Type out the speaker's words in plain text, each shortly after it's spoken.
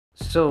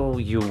So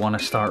you want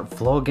to start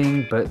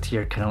vlogging, but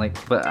you're kind of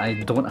like, but I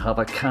don't have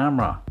a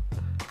camera.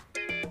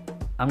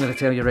 I'm going to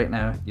tell you right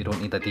now, you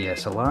don't need a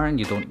DSLR and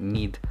you don't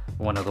need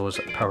one of those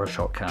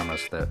PowerShot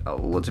cameras that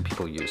loads of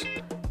people use.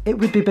 It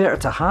would be better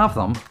to have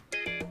them,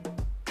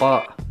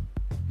 but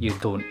you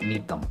don't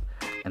need them.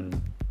 And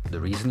the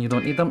reason you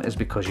don't need them is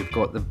because you've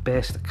got the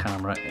best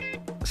camera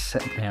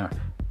sitting there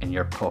in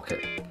your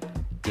pocket.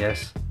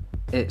 Yes,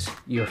 it's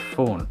your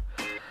phone.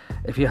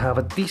 If you have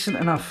a decent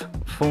enough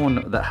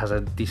phone that has a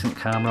decent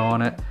camera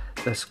on it,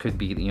 this could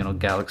be, you know,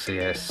 Galaxy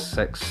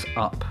S6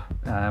 up.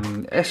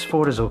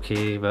 S4 is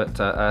okay, but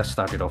I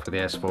started off with the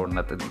S4 and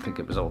I didn't think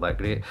it was all that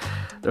great.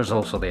 There's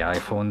also the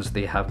iPhones,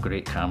 they have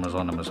great cameras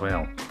on them as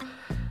well.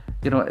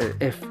 You know,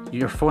 if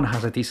your phone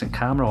has a decent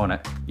camera on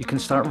it, you can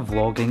start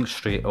vlogging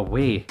straight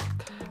away.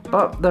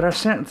 But there are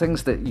certain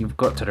things that you've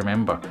got to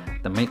remember.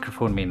 The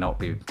microphone may not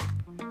be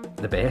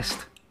the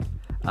best,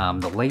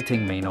 the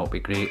lighting may not be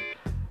great,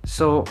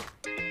 so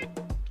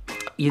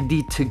you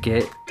need to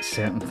get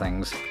certain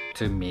things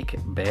to make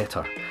it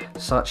better,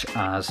 such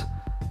as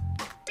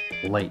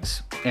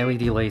lights.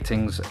 LED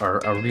lightings are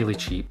really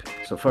cheap.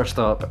 So first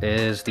up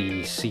is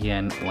the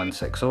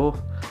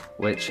CN-160,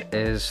 which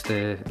is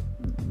the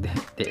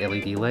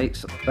LED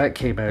lights. That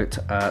came out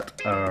at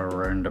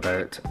around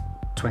about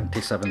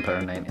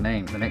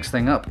 £27.99. The next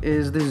thing up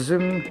is the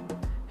Zoom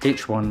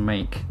H1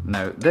 mic.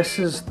 Now this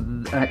is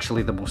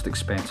actually the most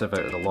expensive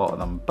out of the lot of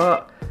them,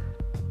 but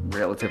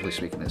relatively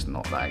speaking it's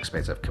not that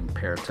expensive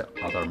compared to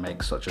other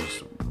mics such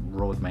as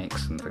Rode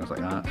mics and things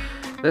like that.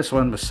 This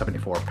one was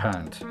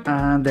 £74.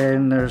 And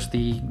then there's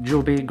the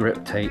Joby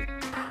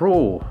Griptight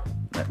Pro,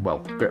 well,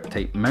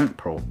 Griptight Mount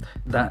Pro.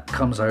 That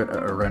comes out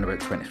at around about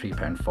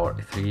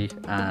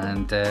 £23.43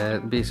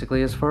 and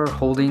basically is for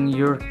holding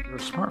your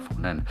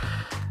smartphone in.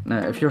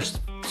 Now if your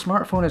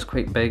smartphone is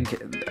quite big,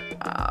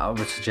 I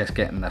would suggest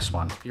getting this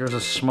one. If yours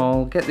is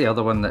small, get the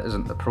other one that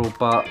isn't the Pro,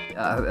 but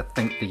I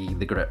think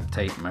the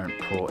Griptight Mount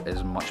Pro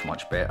is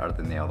much better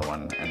than the other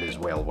one and is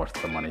well worth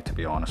the money, to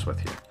be honest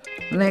with you.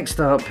 Next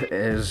up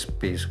is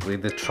basically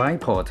the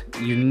tripod.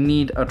 You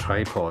need a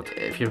tripod.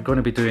 If you're going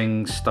to be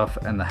doing stuff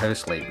in the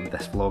house like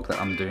this vlog that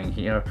I'm doing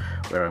here,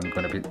 where I'm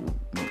going to be,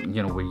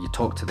 you know, where you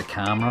talk to the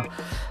camera,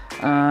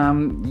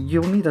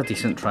 you'll need a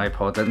decent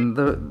tripod, and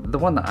the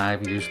one that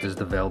I've used is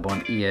the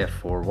Velbon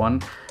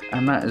EF-41,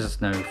 and that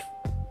is now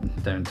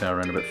down to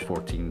around about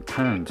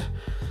 £14,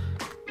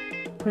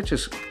 which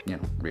is, you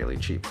know, really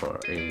cheap for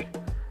a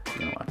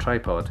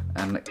tripod.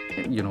 And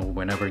you know,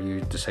 whenever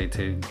you decide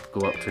to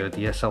go up to a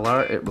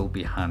DSLR, it will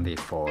be handy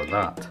for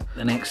that.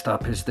 The next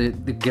up is the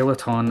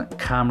Goliton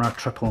camera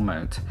triple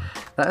mount.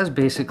 That is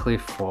basically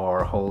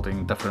for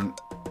holding different,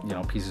 you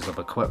know, pieces of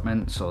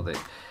equipment so that,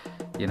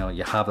 you know,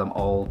 you have them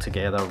all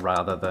together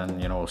rather than,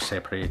 you know,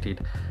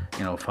 separated,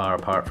 you know, far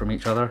apart from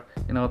each other.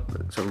 You know,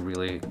 it's a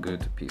really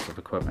good piece of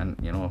equipment.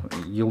 You know,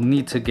 you'll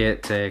need to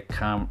get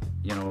camera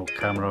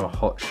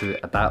hot shoe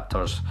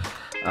adapters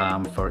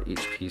for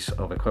each piece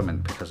of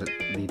equipment because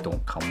they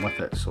don't come with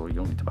it, so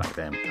you'll need to buy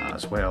them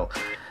as well.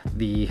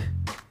 The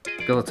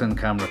Goliton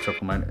camera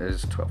triple mount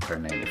is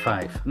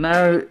 £12.95.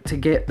 Now, to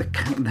get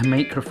the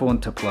microphone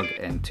to plug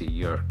into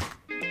your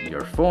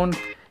phone,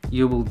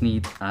 you will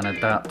need an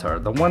adapter.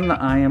 The one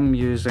that I am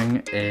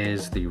using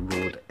is the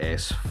Rode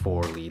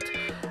S4 lead,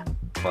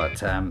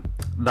 but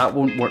that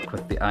won't work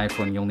with the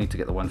iPhone. You'll need to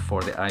get the one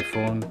for the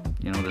iPhone.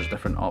 You know, there's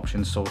different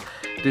options, so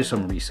do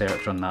some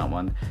research on that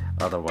one,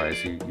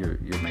 otherwise you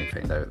might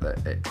find out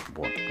that it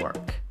won't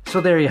work. So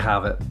there you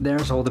have it.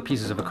 There's all the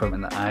pieces of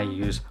equipment that I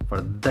use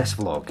for this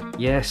vlog.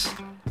 Yes,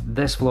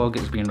 this vlog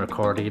is being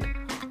recorded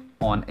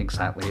on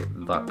exactly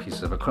that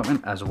piece of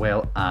equipment, as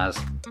well as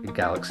the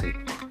Galaxy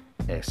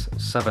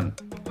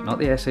S7, not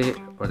the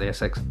S8 or the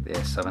S6, the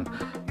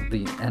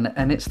S7.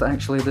 And it's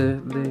actually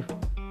the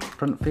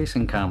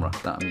front-facing camera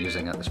that I'm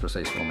using at this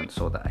precise moment,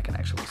 so that I can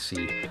actually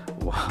see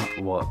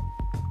what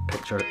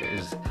picture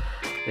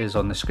is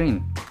on the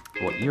screen,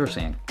 what you're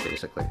seeing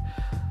basically.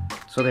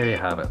 So there you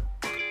have it.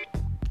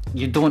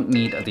 You don't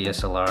need a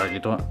DSLR. You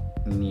don't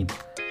need,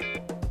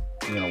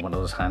 you know, one of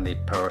those handy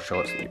power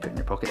shots that you put in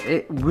your pocket.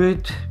 It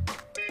would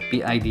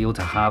be ideal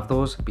to have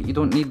those, but you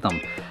don't need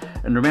them.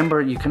 And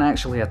remember, you can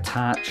actually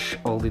attach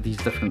all of these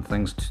different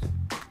things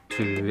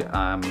to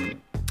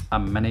a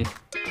mini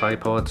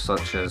tripod,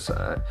 such as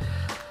a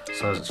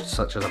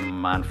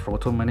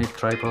Manfrotto mini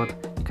tripod.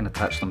 You can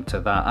attach them to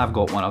that. I've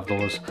got one of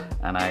those,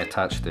 and I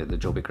attached the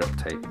Joby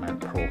Griptight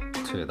Mount Pro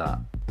to that.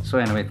 So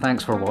anyway,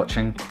 thanks for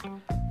watching.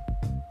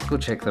 Go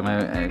check them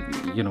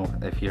out, you know,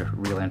 if you're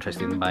really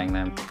interested in buying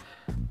them.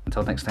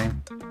 Until next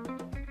time,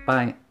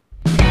 bye.